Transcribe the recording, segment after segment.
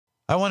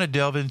I want to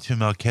delve into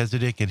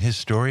Melchizedek and his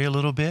story a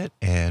little bit,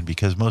 and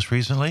because most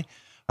recently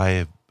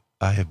I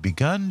have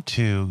begun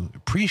to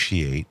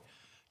appreciate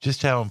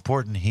just how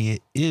important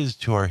he is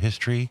to our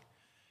history,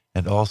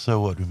 and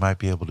also what we might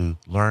be able to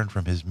learn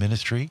from his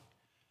ministry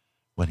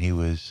when he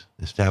was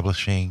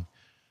establishing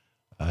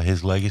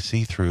his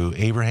legacy through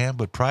Abraham.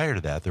 But prior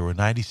to that, there were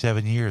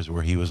 97 years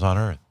where he was on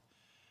earth.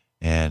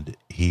 And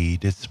he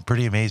did some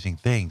pretty amazing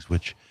things,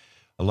 which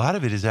a lot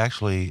of it is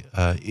actually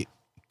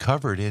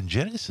covered in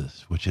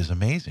Genesis, which is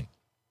amazing.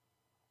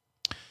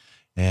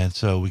 And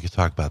so we could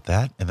talk about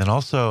that. And then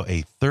also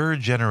a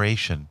third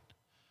generation,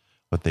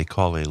 what they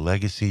call a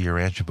legacy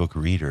Urantia book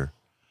reader,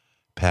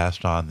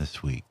 passed on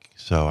this week.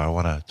 So I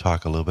want to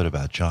talk a little bit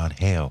about John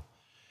Hale.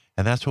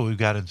 And that's what we've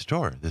got in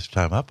store this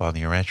time up on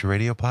the Urantia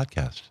Radio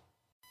podcast.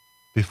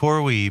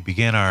 Before we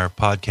begin our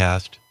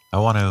podcast, I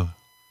want to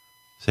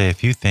say a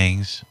few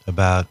things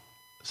about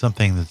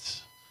something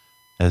that's,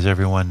 as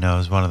everyone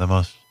knows, one of the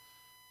most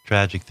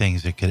tragic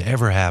things that could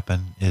ever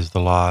happen is the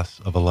loss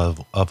of a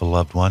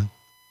loved one.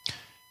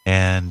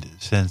 And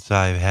since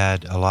I've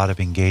had a lot of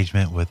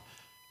engagement with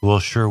Will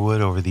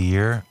Sherwood over the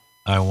year,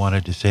 I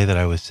wanted to say that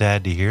I was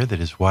sad to hear that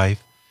his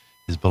wife,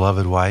 his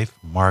beloved wife,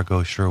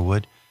 Margot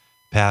Sherwood,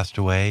 passed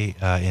away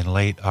in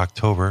late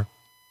October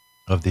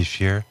of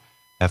this year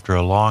after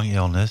a long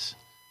illness.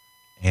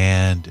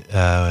 And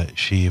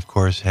she, of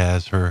course,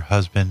 has her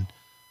husband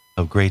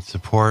of great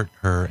support,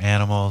 her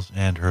animals,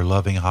 and her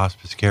loving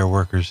hospice care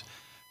workers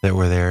that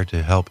were there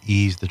to help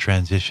ease the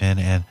transition.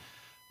 And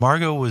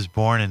Margot was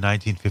born in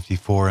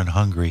 1954 in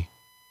Hungary,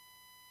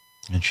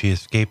 and she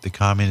escaped the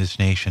communist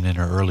nation in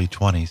her early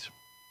 20s.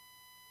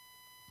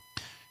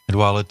 And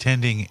while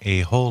attending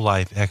a Whole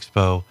Life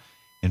Expo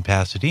in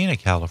Pasadena,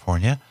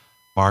 California,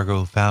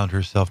 Margot found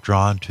herself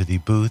drawn to the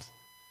booth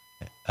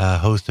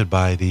hosted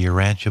by the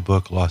Urantia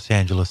Book Los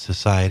Angeles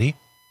Society.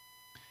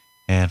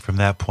 And from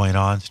that point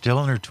on,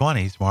 still in her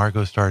 20s,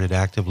 Margot started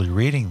actively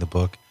reading the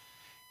book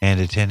and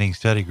attending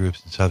study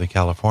groups in Southern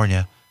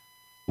California.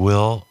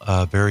 Will,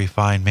 a very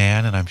fine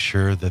man, and I'm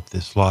sure that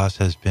this loss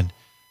has been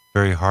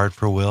very hard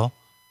for Will.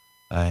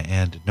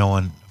 And no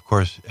one, of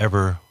course,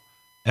 ever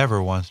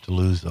wants to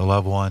lose a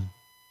loved one,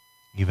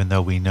 even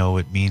though we know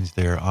it means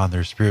they're on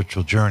their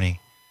spiritual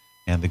journey.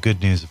 And the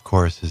good news, of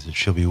course, is that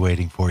she'll be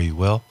waiting for you,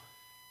 Will.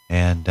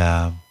 And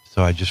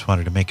so I just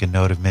wanted to make a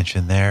note of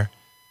mention there.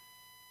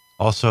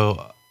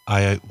 Also,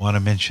 I want to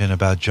mention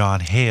about John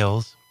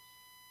Hales,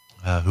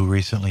 who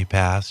recently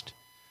passed.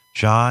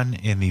 John,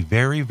 in the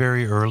very,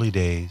 very early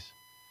days,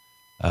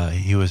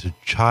 he was a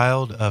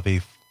child of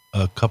a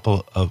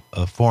couple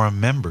of forum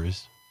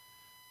members,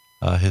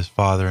 his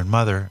father and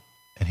mother,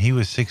 and he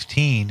was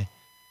 16,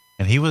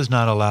 and he was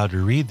not allowed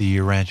to read the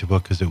Urantia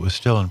book because it was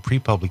still in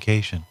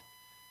pre-publication.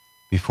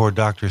 Before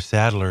Dr.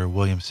 Sadler,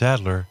 William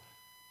Sadler,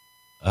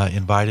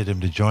 invited him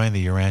to join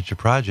the Urantia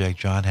project,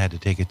 John had to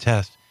take a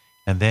test,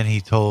 and then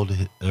he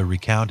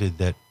recounted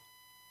that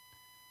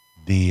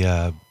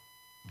the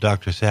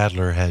Dr.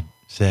 Sadler had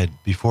said,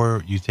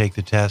 before you take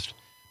the test,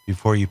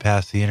 before you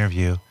pass the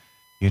interview,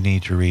 you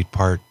need to read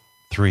part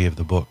 3 of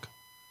the book.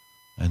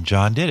 And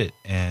John did it,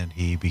 and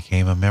he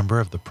became a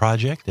member of the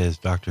project, as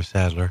Dr.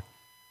 Sadler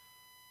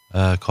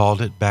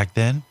called it back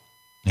then.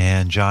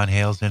 And John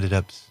Hales ended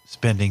up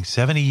spending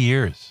 70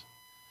 years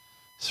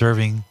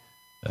serving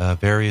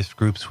various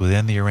groups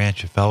within the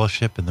Urantia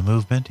Fellowship and the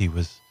movement. He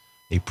was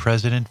a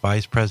president,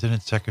 vice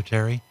president,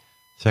 secretary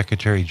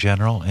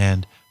general,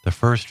 and the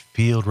first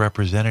field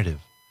representative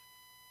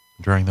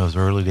during those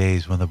early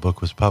days when the book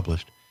was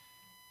published.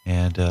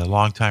 And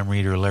longtime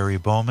reader Larry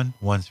Bowman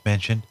once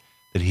mentioned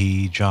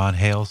that John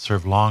Hales,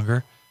 served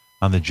longer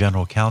on the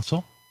General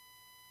Council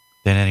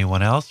than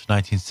anyone else.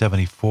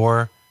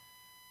 1974,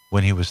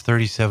 when he was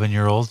 37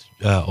 years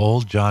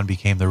old, John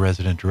became the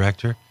resident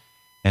director,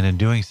 and in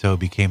doing so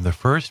became the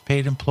first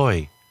paid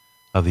employee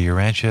of the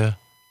Urantia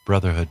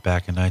Brotherhood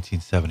back in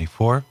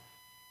 1974.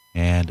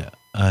 And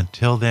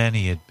until then,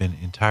 he had been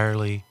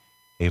entirely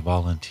a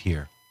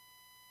volunteer.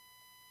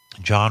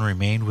 John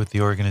remained with the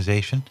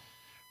organization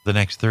for the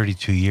next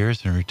 32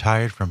 years and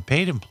retired from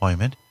paid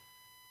employment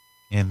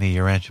in the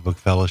Urantia Book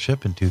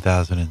Fellowship in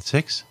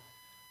 2006.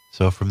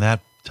 So from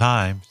that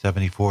time,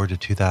 74 to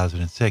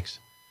 2006,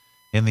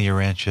 in the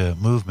Urantia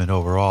movement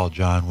overall,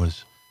 John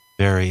was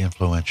very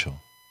influential.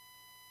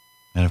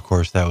 And of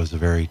course, that was a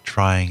very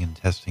trying and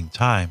testing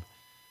time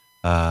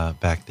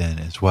back then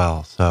as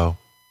well. So,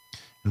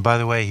 and by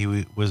the way,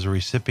 he was a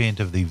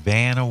recipient of the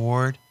Van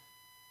Award.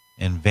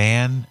 And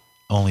Van,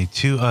 only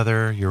 2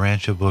 other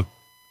Urantia Book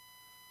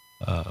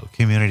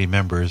community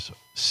members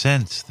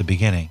since the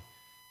beginning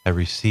have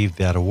received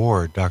that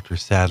award, Dr.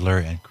 Sadler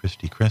and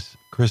Christy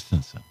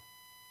Christensen.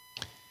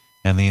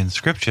 And the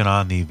inscription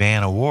on the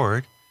Van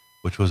Award,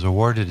 which was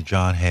awarded to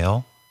John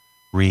Hale,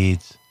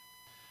 reads,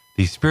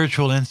 "The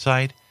spiritual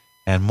insight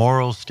and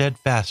moral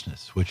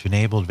steadfastness which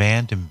enabled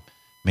Van to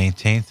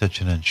maintain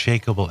such an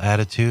unshakable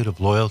attitude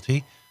of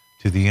loyalty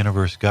to the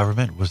universe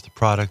government was the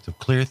product of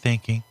clear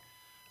thinking,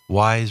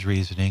 wise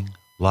reasoning,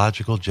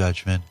 logical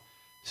judgment,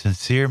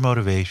 sincere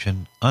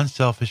motivation,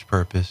 unselfish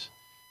purpose,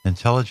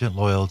 intelligent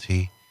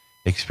loyalty,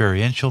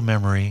 experiential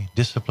memory,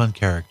 disciplined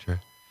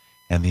character,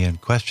 and the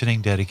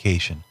unquestioning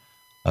dedication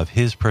of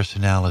his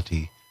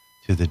personality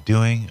to the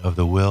doing of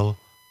the will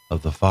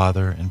of the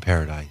Father in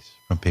paradise,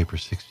 from paper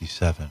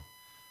 67,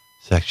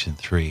 section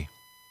 3.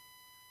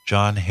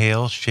 John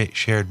Hale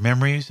shared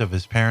memories of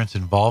his parents'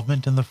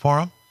 involvement in the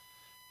Forum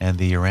and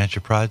the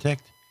Urantia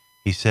Project.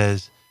 He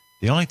says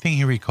the only thing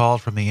he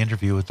recalled from the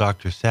interview with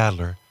Dr.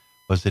 Sadler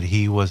was that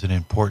he was an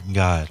important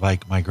guy,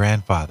 like my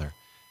grandfather.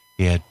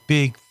 He had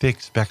big,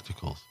 thick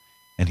spectacles,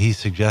 and he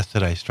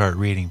suggested I start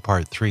reading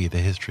Part 3, The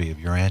History of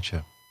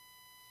Urantia.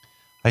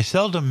 I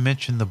seldom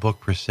mention the book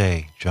per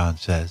se, John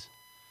says,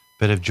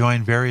 but have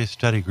joined various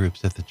study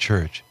groups at the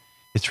church.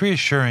 It's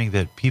reassuring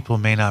that people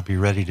may not be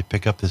ready to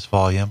pick up this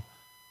volume,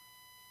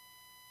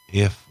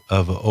 if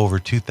of over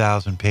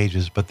 2,000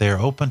 pages, but they are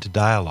open to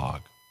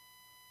dialogue.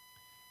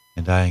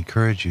 And I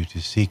encourage you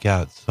to seek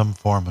out some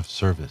form of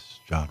service,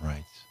 John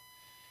writes.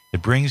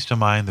 It brings to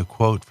mind the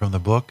quote from the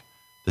book,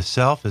 "The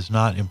self is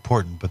not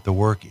important, but the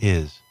work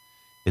is."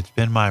 It's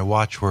been my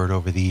watchword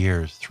over the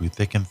years, through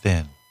thick and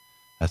thin.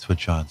 That's what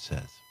John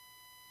says.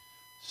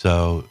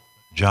 So,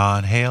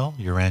 John Hale,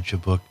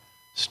 Urantia book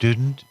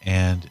student,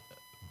 and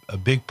a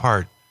big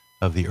part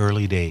of the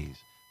early days.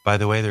 By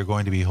the way, they're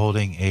going to be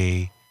holding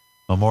a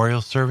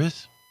memorial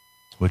service,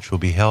 which will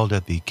be held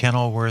at the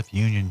Kenilworth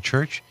Union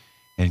Church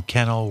in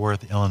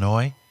Kenilworth,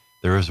 Illinois.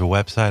 There is a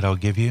website I'll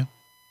give you.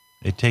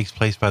 It takes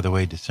place, by the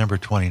way, December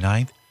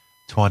 29th,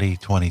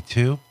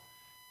 2022.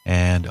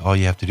 And all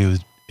you have to do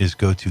is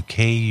go to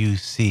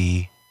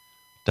kuc.org.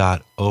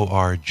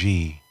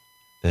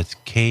 That's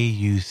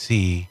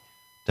kuc.org.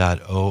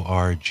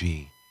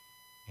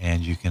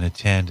 And you can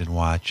attend and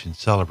watch and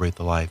celebrate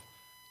the life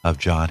of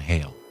John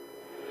Hale.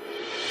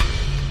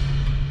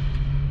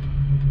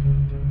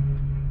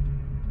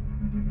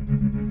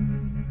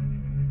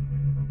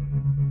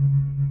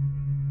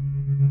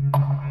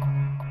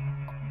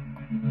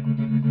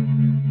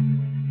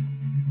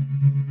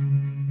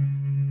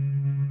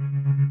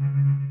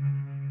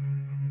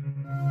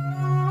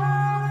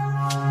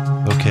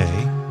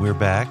 Okay, we're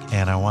back,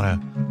 and I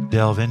want to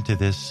delve into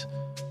this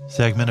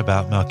segment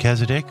about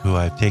Melchizedek, who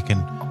I've taken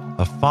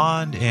a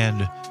fond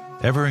and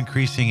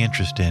ever-increasing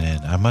interest in.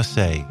 And I must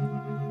say,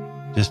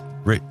 just,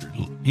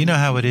 you know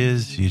how it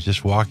is, you're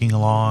just walking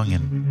along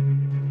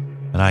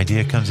and an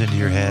idea comes into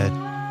your head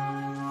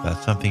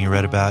about something you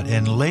read about.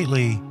 And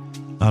lately,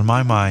 on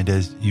my mind,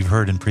 as you've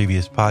heard in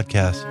previous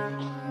podcasts,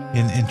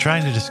 in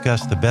trying to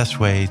discuss the best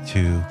way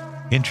to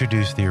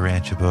introduce the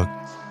Urantia book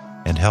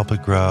and help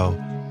it grow,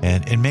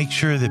 and make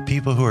sure that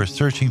people who are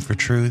searching for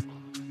truth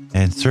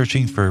and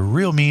searching for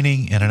real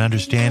meaning and an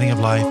understanding of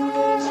life,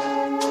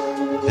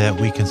 that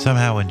we can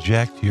somehow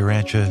inject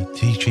Urantia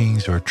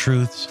teachings or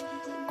truths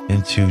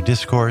into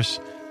discourse.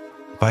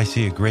 If I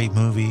see a great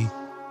movie,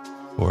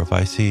 or if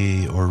I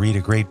see or read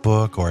a great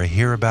book, or I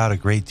hear about a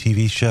great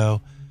TV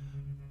show,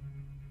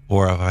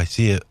 or if I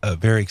see a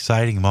very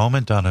exciting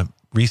moment on a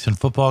recent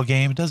football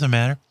game, it doesn't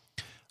matter.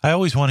 I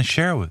always want to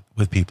share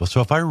with people.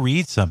 So if I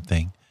read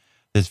something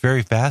that's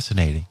very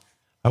fascinating,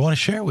 I want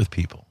to share it with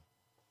people.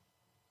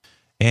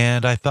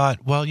 And I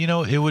thought, well,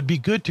 it would be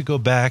good to go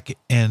back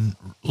and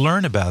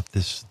learn about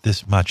this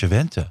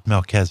Machiventa,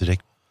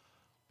 Melchizedek,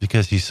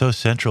 because he's so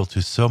central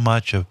to so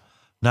much of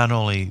not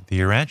only the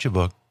Urantia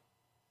book,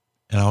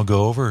 and I'll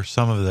go over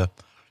some of the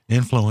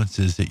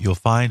influences that you'll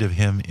find of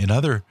him in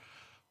other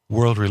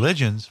world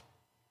religions.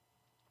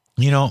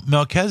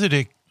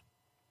 Melchizedek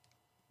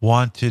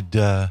wanted,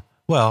 the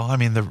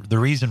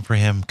reason for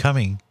him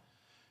coming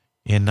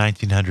in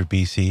 1900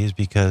 BC is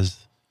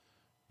because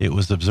it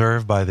was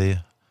observed by the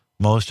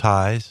Most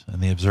Highs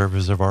and the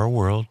observers of our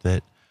world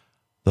that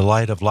the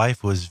light of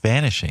life was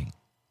vanishing.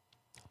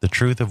 The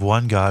truth of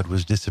one God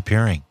was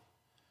disappearing.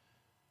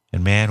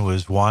 And man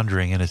was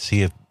wandering in a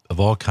sea of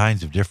all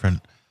kinds of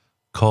different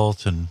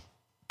cults and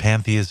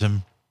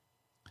pantheism.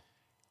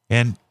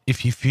 And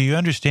if you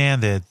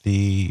understand that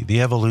the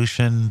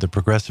evolution, the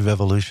progressive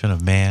evolution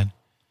of man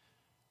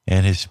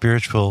and his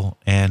spiritual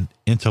and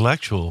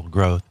intellectual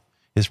growth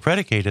is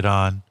predicated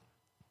on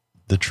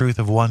the truth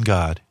of one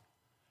God,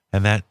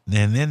 and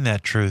in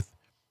that truth,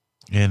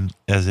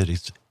 as it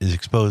is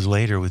exposed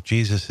later with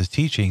Jesus'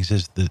 teachings,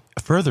 is the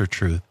further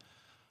truth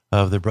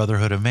of the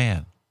brotherhood of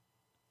man.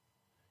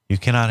 You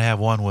cannot have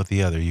one with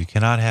the other. You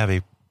cannot have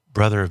a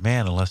brother of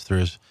man unless there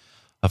is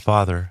a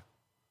Father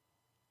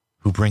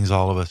who brings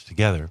all of us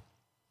together.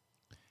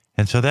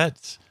 And so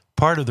that's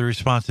part of the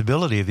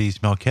responsibility of these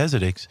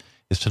Melchizedeks,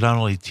 is to not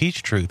only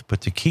teach truth,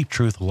 but to keep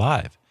truth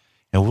alive.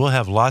 And we'll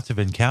have lots of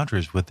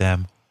encounters with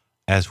them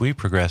as we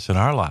progress in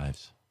our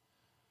lives.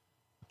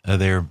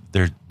 They're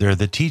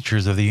the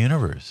teachers of the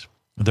universe.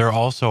 They're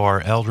also our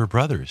elder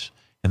brothers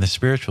in the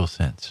spiritual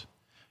sense.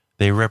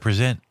 They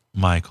represent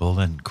Michael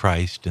and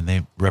Christ, and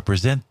they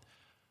represent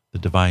the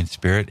divine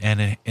spirit.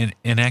 And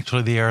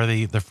actually, they are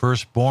the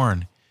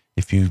firstborn,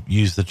 if you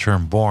use the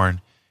term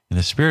born in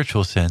the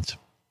spiritual sense.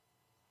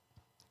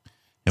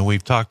 And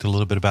we've talked a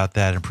little bit about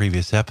that in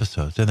previous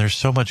episodes. And there's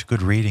so much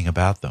good reading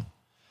about them.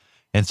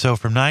 And so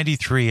from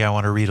 93, I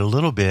want to read a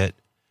little bit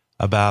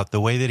about the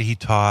way that he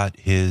taught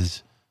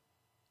his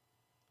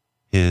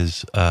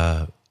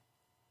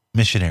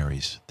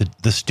missionaries,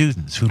 the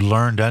students who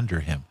learned under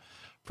him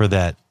for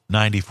that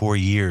 94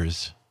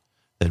 years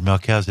that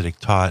Melchizedek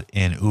taught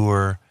in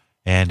Ur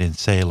and in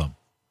Salem.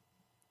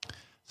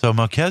 So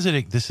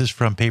Melchizedek, this is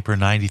from paper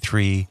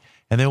 93,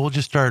 and then we'll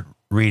just start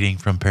reading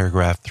from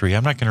paragraph 3.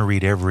 I'm not going to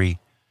read every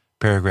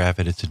paragraph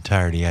in its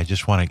entirety. I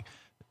just want to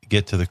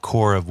get to the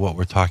core of what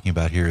we're talking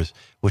about here,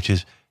 which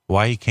is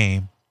why he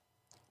came,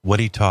 what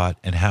he taught,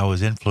 and how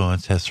his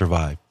influence has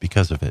survived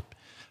because of it.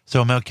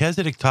 So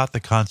Melchizedek taught the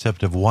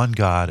concept of one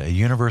God, a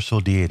universal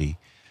deity,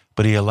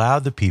 but he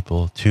allowed the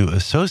people to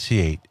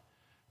associate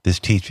this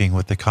teaching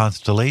with the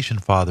constellation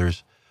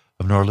fathers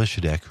of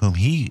Nor-Lishadek, whom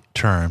he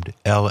termed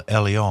El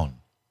Elyon,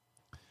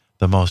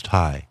 the Most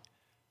High.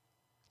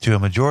 To a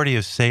majority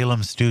of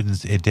Salem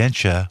students,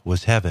 Edensha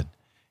was heaven,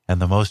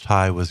 and the Most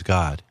High was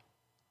God.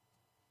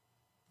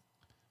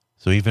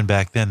 So even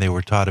back then, they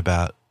were taught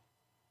about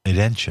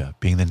Edensha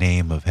being the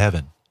name of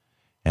heaven,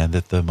 and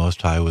that the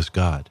Most High was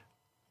God.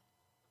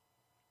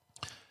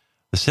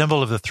 The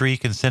symbol of the 3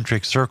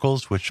 concentric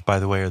circles, which, by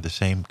the way, are the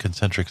same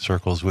concentric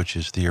circles, which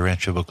is the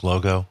Urantia Book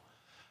logo,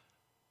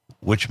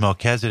 which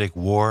Melchizedek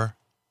wore,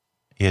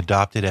 he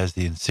adopted as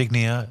the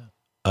insignia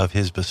of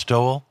his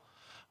bestowal.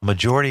 A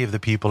majority of the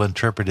people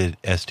interpreted it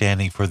as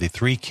standing for the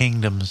 3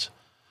 kingdoms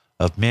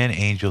of men,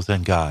 angels,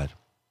 and God,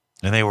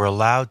 and they were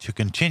allowed to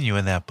continue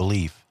in that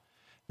belief.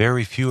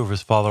 Very few of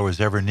his followers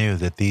ever knew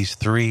that these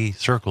 3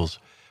 circles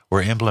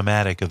were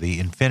emblematic of the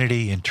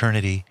infinity,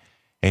 eternity,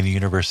 and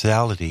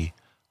universality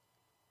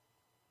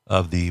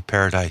of the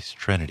Paradise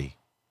Trinity.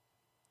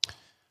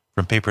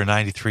 From paper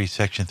 93,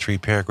 section 3,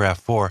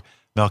 paragraph 4,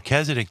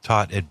 Melchizedek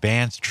taught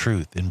advanced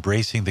truth,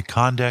 embracing the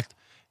conduct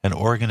and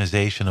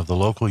organization of the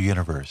local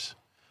universe,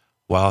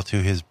 while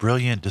to his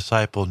brilliant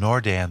disciple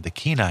Nordan the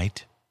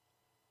Kenite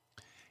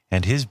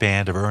and his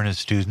band of earnest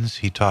students,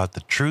 he taught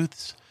the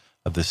truths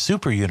of the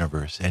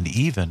super-universe and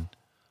even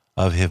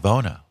of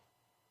Hivona.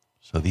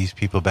 So these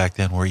people back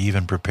then were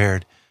even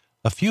prepared,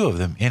 a few of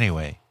them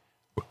anyway,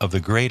 of the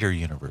greater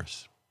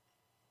universe.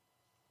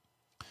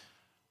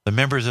 The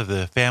members of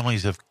the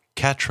families of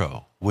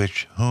Catro,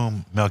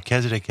 whom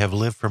Melchizedek have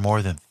lived for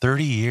more than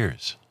 30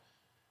 years,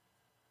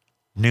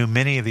 knew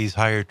many of these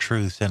higher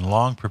truths and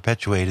long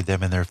perpetuated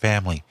them in their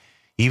family,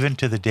 even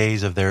to the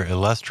days of their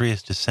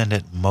illustrious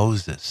descendant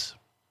Moses.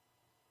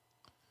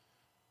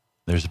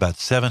 There's about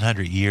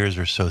 700 years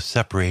or so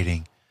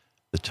separating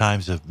the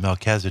times of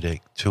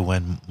Melchizedek to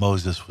when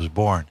Moses was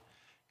born.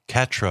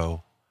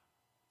 Catro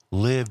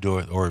lived,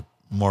 or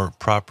more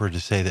proper to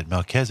say that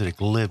Melchizedek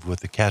lived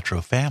with the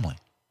Catro family.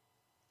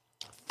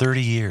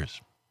 30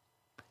 years.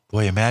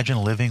 Boy,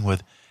 imagine living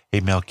with a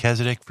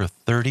Melchizedek for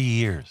 30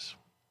 years.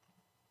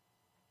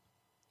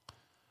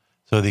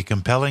 So the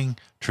compelling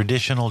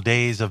traditional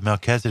days of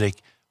Melchizedek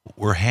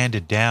were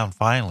handed down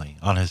finally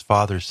on his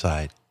father's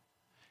side,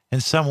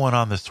 and somewhat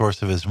on the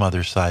source of his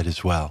mother's side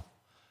as well.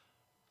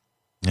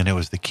 And it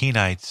was the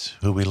Kenites,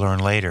 who we learn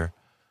later,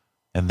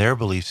 and their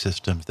belief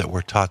systems that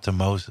were taught to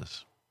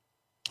Moses.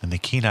 And the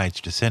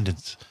Kenites,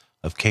 descendants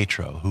of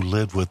Catro, who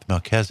lived with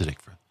Melchizedek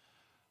for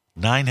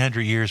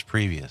 900 years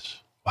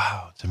previous.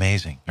 Wow, it's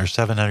amazing. Or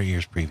 700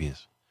 years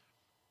previous.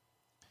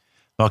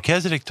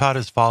 Melchizedek taught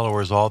his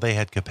followers all they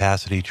had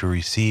capacity to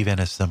receive and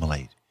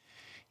assimilate.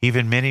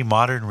 Even many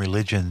modern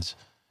religions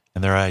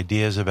and their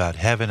ideas about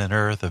heaven and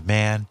earth, of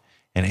man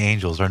and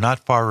angels, are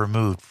not far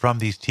removed from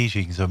these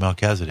teachings of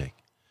Melchizedek.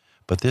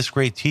 But this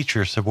great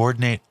teacher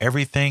subordinated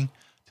everything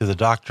to the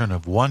doctrine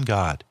of one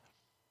God,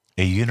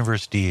 a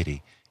universe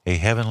deity, a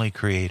heavenly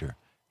creator,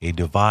 a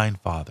divine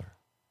father.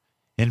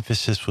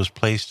 Emphasis was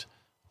placed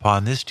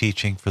upon this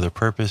teaching for the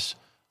purpose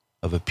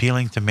of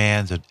appealing to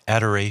man's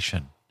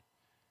adoration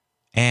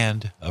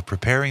and of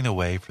preparing the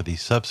way for the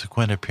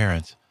subsequent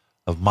appearance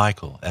of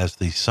Michael as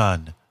the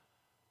son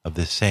of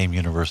this same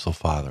universal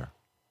Father.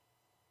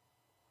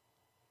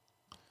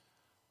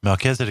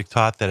 Melchizedek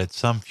taught that at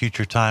some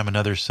future time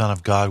another Son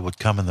of God would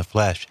come in the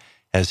flesh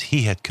as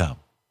he had come,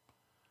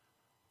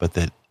 but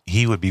that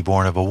he would be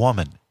born of a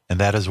woman, and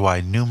that is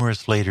why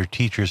numerous later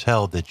teachers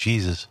held that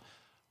Jesus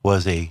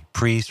was a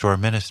priest or a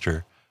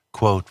minister,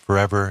 quote,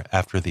 forever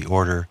after the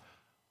order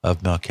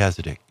of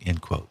Melchizedek,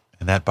 end quote.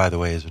 And that, by the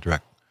way, is a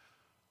direct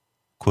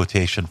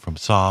quotation from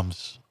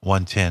Psalms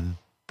 110,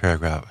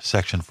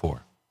 section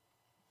 4.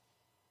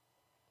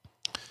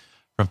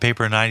 From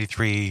paper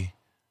 93,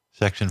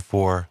 section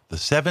 4, the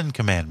 7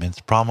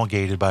 commandments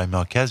promulgated by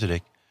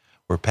Melchizedek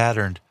were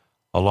patterned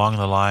along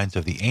the lines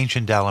of the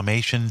ancient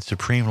Dalmatian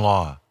supreme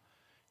law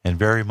and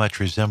very much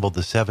resembled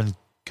the 7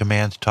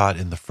 commands taught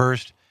in the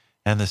first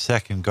and the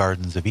second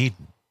gardens of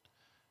Eden.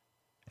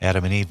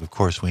 Adam and Eve, of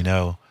course, we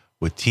know,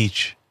 would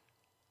teach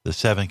the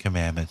 7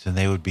 commandments, and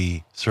they would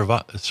be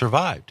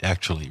survived,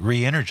 actually,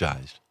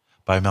 re-energized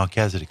by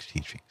Melchizedek's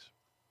teachings.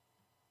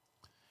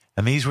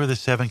 And these were the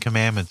 7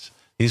 commandments.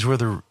 These were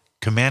the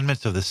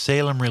commandments of the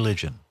Salem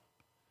religion.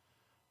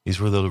 These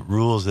were the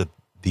rules that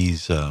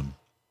these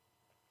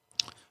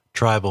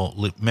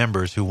tribal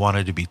members who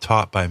wanted to be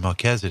taught by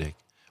Melchizedek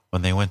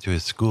when they went to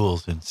his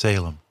schools in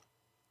Salem.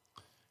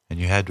 And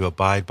you had to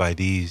abide by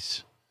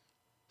these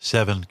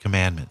 7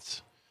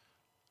 commandments.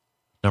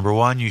 Number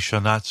 1, you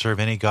shall not serve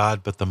any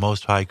God but the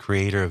Most High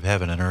Creator of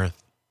heaven and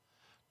earth.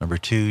 Number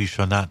 2, you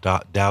shall not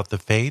doubt the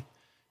faith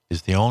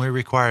is the only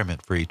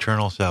requirement for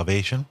eternal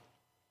salvation.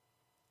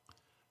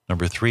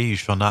 Number 3, you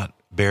shall not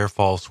bear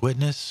false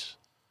witness.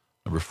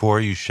 Number 4,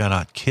 you shall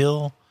not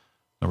kill.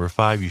 Number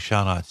 5, you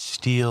shall not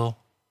steal.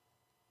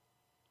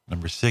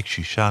 Number 6,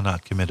 you shall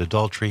not commit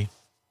adultery.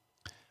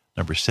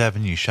 Number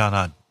 7, you shall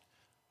not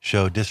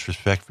show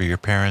disrespect for your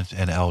parents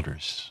and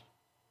elders.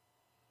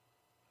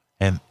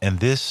 And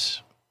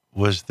this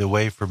was the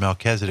way for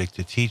Melchizedek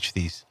to teach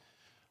these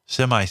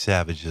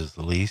semi-savages,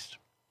 at least,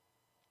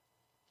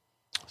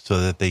 so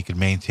that they could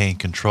maintain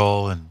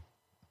control and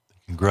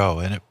can grow.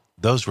 And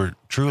those were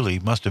truly,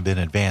 must have been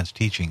advanced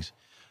teachings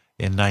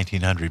in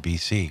 1900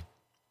 BC.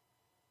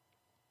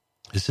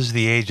 This is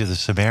the age of the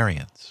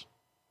Sumerians.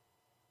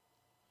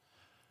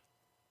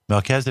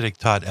 Melchizedek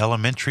taught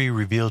elementary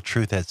revealed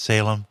truth at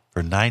Salem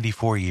for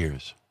 94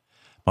 years.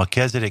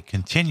 Melchizedek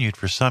continued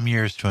for some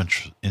years to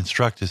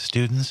instruct his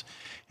students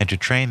and to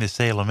train the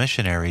Salem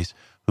missionaries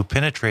who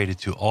penetrated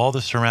to all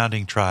the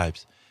surrounding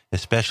tribes,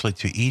 especially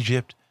to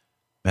Egypt,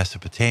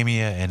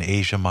 Mesopotamia, and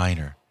Asia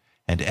Minor.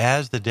 And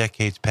as the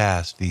decades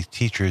passed, these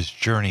teachers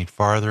journeyed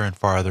farther and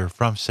farther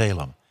from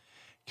Salem,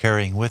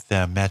 carrying with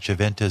them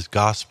Machiventa's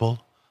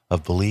gospel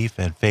of belief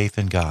and faith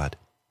in God.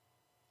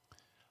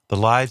 The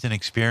lives and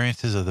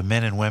experiences of the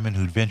men and women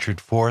who'd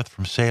ventured forth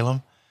from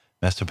Salem,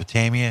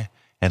 Mesopotamia,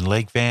 and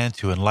Lake Van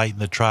to enlighten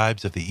the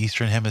tribes of the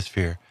Eastern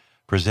Hemisphere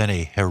present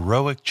a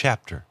heroic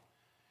chapter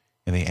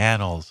in the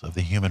annals of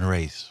the human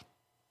race.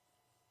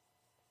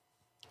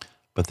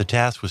 But the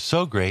task was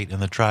so great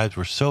and the tribes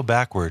were so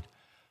backward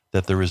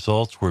that the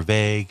results were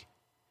vague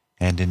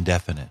and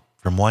indefinite.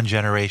 From one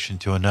generation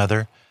to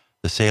another,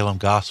 the Salem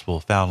gospel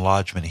found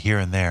lodgment here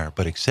and there,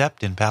 but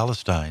except in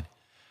Palestine,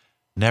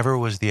 never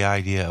was the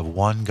idea of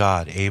one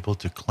God able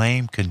to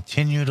claim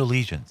continued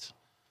allegiance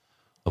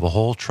of a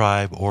whole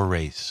tribe or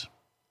race,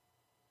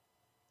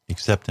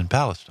 except in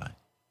Palestine.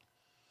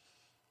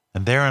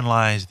 And therein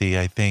lies the,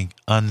 I think,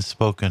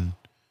 unspoken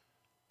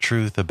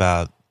truth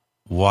about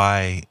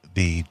why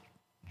the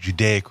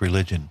Judaic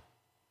religion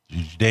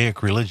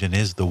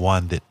is the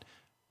one that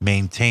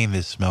maintained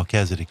this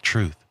Melchizedek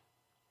truth,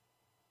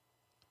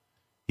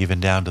 even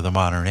down to the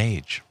modern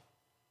age.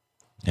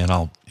 And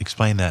I'll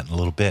explain that in a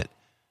little bit.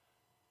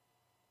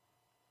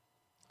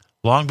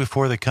 Long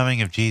before the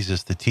coming of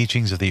Jesus, the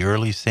teachings of the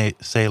early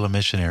Salem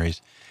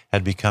missionaries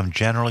had become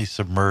generally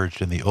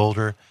submerged in the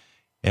older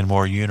and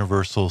more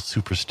universal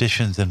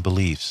superstitions and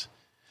beliefs.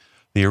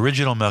 The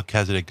original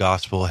Melchizedek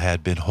gospel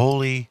had been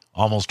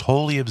almost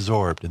wholly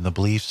absorbed in the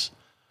beliefs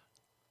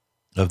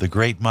of the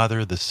Great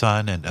Mother, the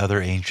Sun, and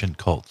other ancient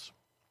cults.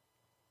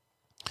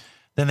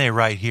 Then they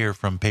write here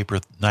from paper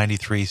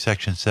 93,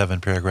 section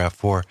 7, paragraph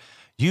 4,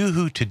 "You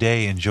who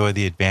today enjoy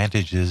the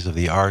advantages of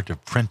the art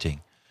of printing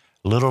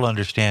little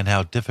understand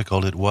how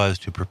difficult it was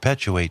to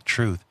perpetuate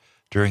truth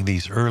during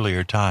these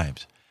earlier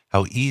times,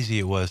 how easy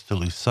it was to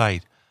lose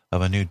sight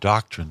of a new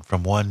doctrine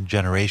from one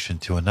generation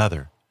to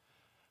another.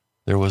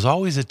 There was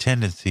always a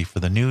tendency for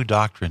the new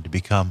doctrine to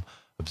become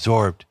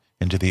absorbed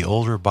into the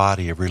older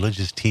body of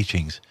religious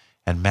teachings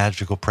and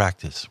magical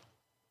practice.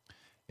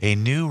 A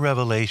new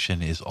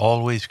revelation is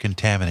always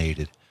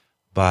contaminated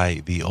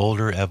by the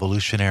older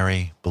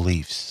evolutionary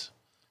beliefs."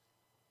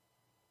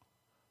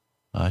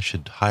 I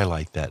should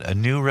highlight that. A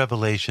new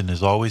revelation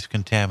is always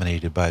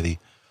contaminated by the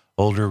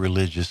older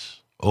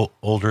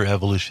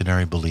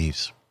evolutionary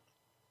beliefs.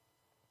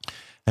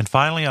 And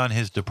finally, on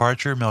his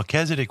departure,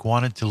 Melchizedek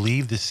wanted to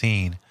leave the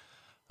scene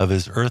of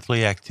his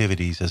earthly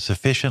activities a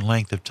sufficient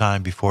length of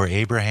time before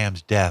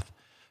Abraham's death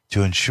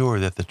to ensure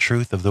that the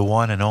truth of the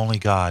one and only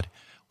God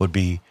would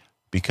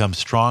become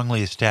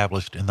strongly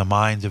established in the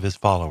minds of his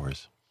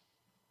followers.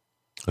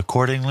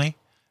 Accordingly,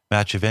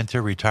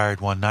 Machiventa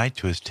retired one night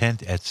to his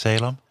tent at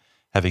Salem,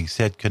 having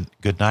said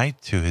good night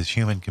to his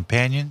human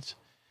companions,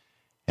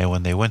 and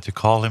when they went to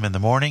call him in the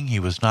morning, he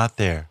was not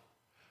there,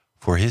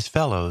 for his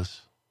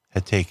fellows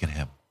had taken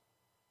him.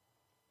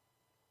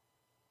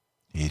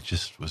 He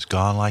just was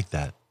gone like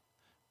that.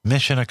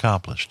 Mission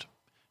accomplished.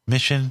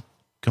 Mission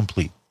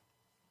complete.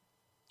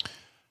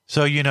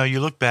 So, you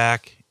look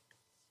back,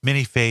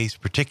 many faiths,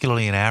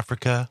 particularly in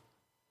Africa.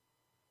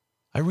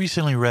 I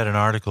recently read an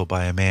article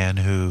by a man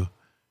who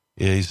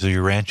is a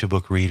Urantia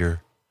book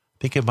reader. I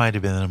think it might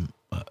have been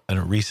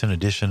a recent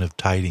edition of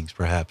Tidings,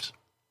 perhaps.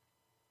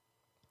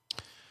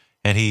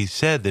 And he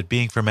said that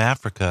being from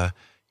Africa,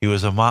 he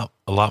was a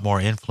lot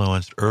more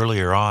influenced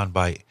earlier on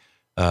by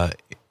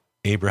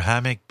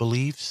Abrahamic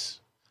beliefs,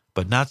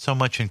 but not so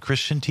much in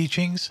Christian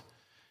teachings.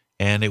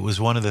 And it was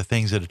one of the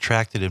things that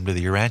attracted him to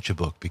the Urantia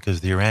book,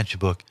 because the Urantia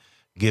book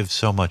gives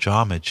so much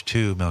homage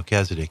to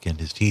Melchizedek and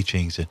his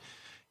teachings and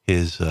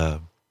his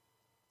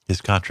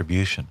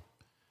contribution.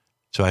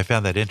 So I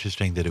found that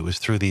interesting that it was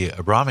through the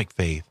Abrahamic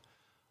faith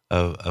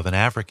of an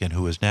African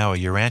who is now a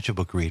Urantia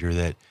book reader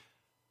that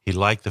he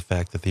liked the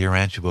fact that the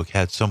Urantia book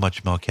had so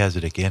much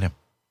Melchizedek in him,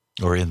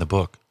 or in the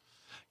book.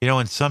 You know,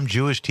 in some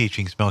Jewish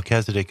teachings,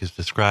 Melchizedek is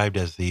described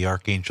as the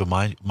Archangel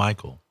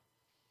Michael,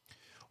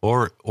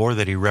 or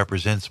that he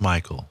represents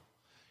Michael.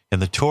 In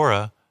the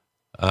Torah,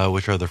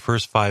 which are the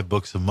first 5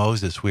 books of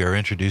Moses, we are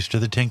introduced to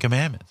the 10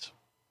 Commandments.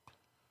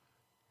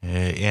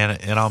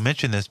 And I'll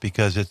mention this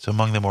because it's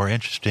among the more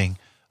interesting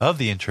of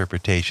the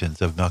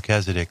interpretations of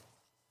Melchizedek,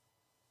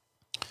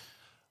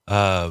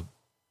 that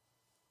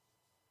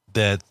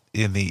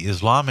in the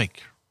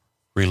Islamic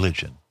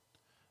religion,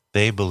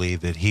 they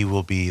believe that he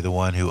will be the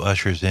one who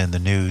ushers in the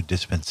new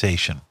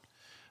dispensation,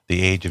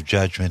 the age of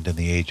judgment and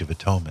the age of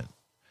atonement,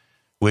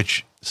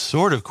 which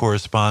sort of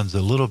corresponds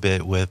a little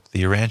bit with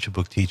the Urantia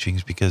book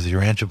teachings, because the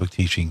Urantia book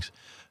teachings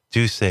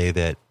do say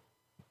that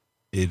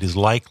it is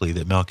likely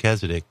that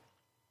Melchizedek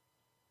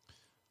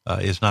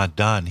is not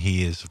done.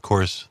 He is, of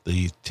course,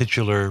 the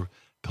titular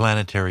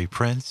planetary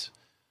prince,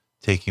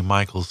 taking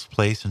Michael's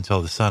place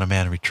until the Son of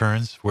Man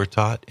returns, we're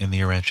taught in the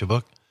Urantia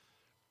book,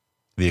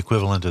 the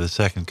equivalent of the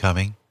second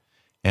coming.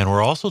 And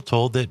we're also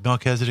told that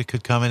Melchizedek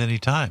could come at any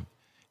time,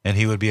 and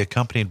he would be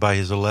accompanied by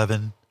his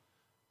 11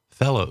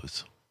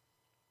 fellows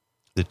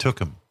that took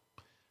him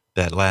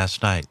that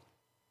last night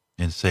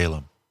in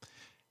Salem.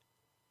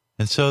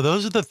 And so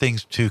those are the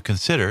things to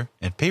consider,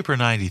 and Paper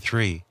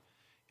 93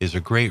 is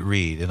a great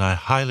read, and I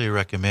highly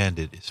recommend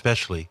it,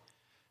 especially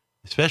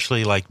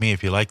like me,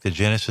 if you like the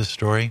Genesis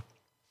story.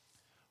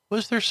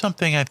 Was there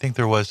something, I think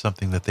there was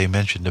something that they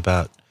mentioned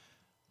about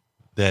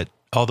that,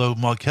 although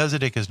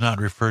Melchizedek is not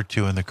referred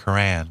to in the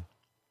Quran,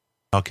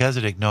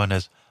 Melchizedek, known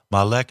as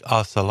Malek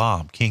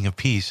al-Salam, King of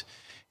Peace,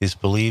 is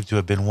believed to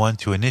have been one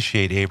to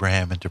initiate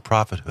Abraham into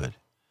prophethood.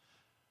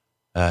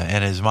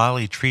 And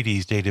Ismaili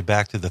treaties dated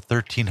back to the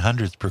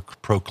 1300s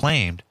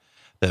proclaimed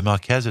that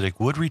Melchizedek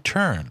would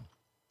return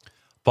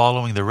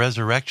following the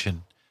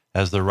resurrection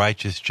as the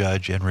righteous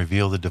judge and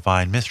reveal the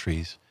divine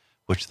mysteries,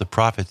 which the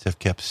prophets have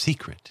kept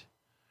secret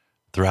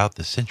throughout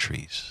the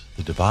centuries,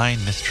 the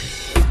divine mystery.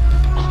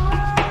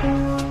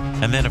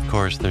 And then, of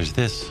course, there's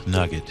this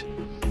nugget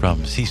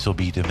from Cecil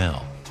B.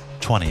 DeMille,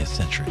 20th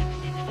century.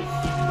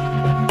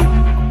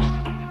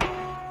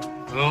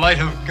 The light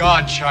of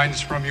God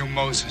shines from you,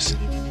 Moses.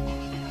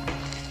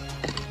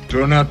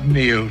 Do not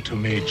kneel to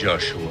me,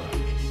 Joshua.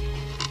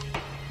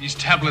 These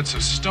tablets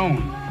of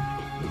stone.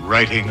 The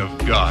writing of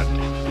God.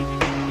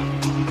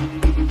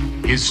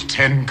 His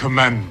 10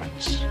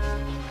 Commandments.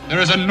 There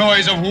is a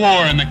noise of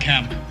war in the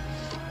camp.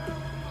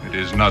 It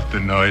is not the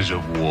noise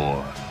of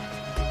war.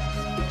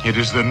 It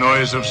is the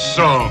noise of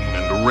song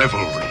and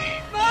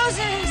revelry.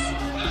 Moses!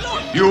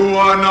 Look! You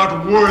are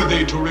not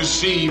worthy to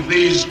receive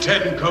these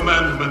 10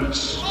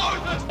 Commandments.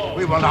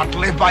 We will not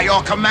live by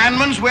your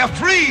commandments. We're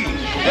free.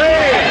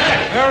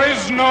 There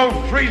is no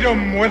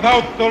freedom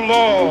without the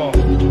law.